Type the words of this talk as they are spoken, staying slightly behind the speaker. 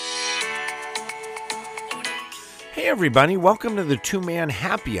Hey everybody, welcome to the Two-Man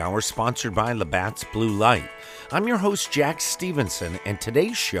Happy Hour sponsored by Labatt's Blue Light. I'm your host, Jack Stevenson, and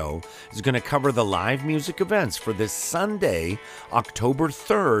today's show is going to cover the live music events for this Sunday, October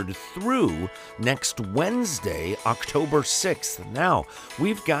 3rd through next Wednesday, October 6th. Now,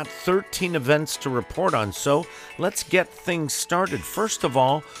 we've got 13 events to report on, so let's get things started. First of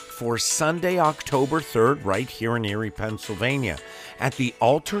all, for Sunday, October 3rd, right here in Erie, Pennsylvania, at the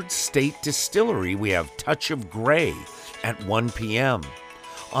Altered State Distillery, we have Touch of Grey at 1 p.m.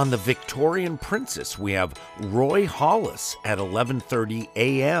 On the Victorian Princess, we have Roy Hollis at 11:30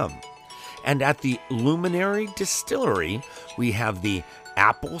 a.m. And at the Luminary Distillery, we have the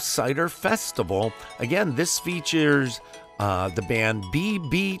Apple Cider Festival. Again, this features the band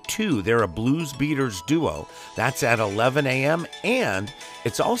BB2. They're a Blues Beaters duo. That's at 11 a.m. And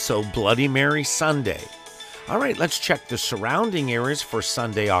it's also Bloody Mary Sunday. All right, let's check the surrounding areas for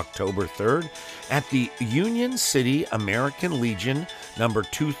Sunday, October 3rd. At the Union City American Legion, number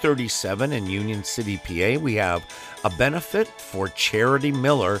 237 in Union City, PA, we have a benefit for Charity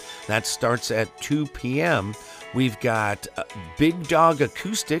Miller. That starts at 2 p.m. We've got Big Dog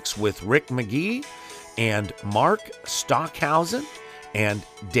Acoustics with Rick McGee and Mark Stockhausen and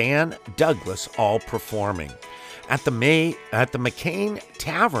Dan Douglas all performing. At the McCain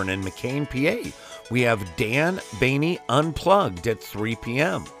Tavern in McCain, PA, we have Dan Baney Unplugged at 3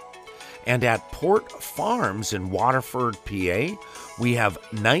 p.m. And at Port Farms in Waterford, PA, we have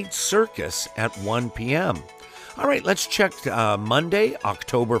Night Circus at 1 p.m. All right, let's check Monday,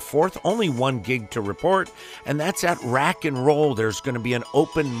 October 4th. Only one gig to report, and that's at Rack and Roll. There's going to be an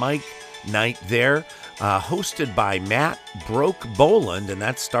open mic night there, hosted by Matt Broke Boland, and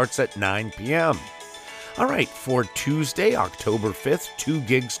that starts at 9 p.m. All right, for Tuesday, October 5th, 2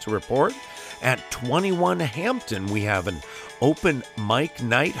 gigs to report. At 21 Hampton, we have an open mic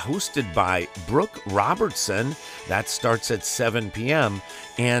night hosted by Brooke Robertson. That starts at 7 p.m.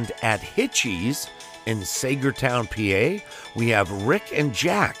 And at Hitchie's in Sagertown, PA, we have Rick and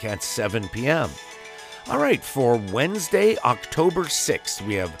Jack at 7 p.m. All right, for Wednesday, October 6th,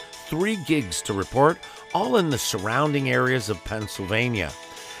 we have 3 gigs to report, all in the surrounding areas of Pennsylvania.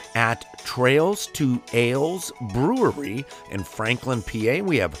 At Trails to Ales Brewery in Franklin, PA,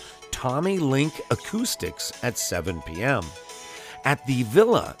 we have Tommy Link Acoustics at 7 p.m. At the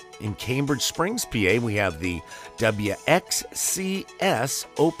Villa in Cambridge Springs, PA, we have the WXCS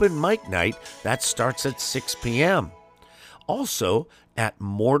Open Mic Night. That starts at 6 p.m. Also, at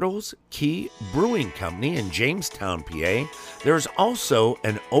Mortals Key Brewing Company in Jamestown, PA, there's also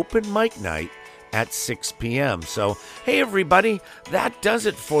an open mic night at 6 p.m. So, hey everybody, that does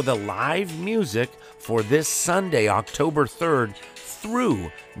it for the live music for this Sunday, October 3rd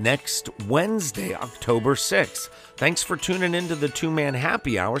through next Wednesday, October 6th. Thanks for tuning into the Two-Man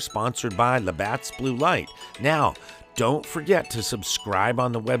Happy Hour sponsored by Labatt's Blue Light. Now, don't forget to subscribe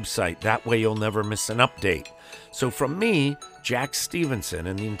on the website. That way you'll never miss an update. So from me, Jack Stevenson,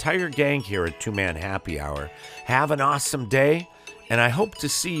 and the entire gang here at Two-Man Happy Hour, have an awesome day, and I hope to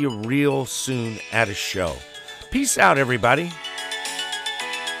see you real soon at a show. Peace out, everybody.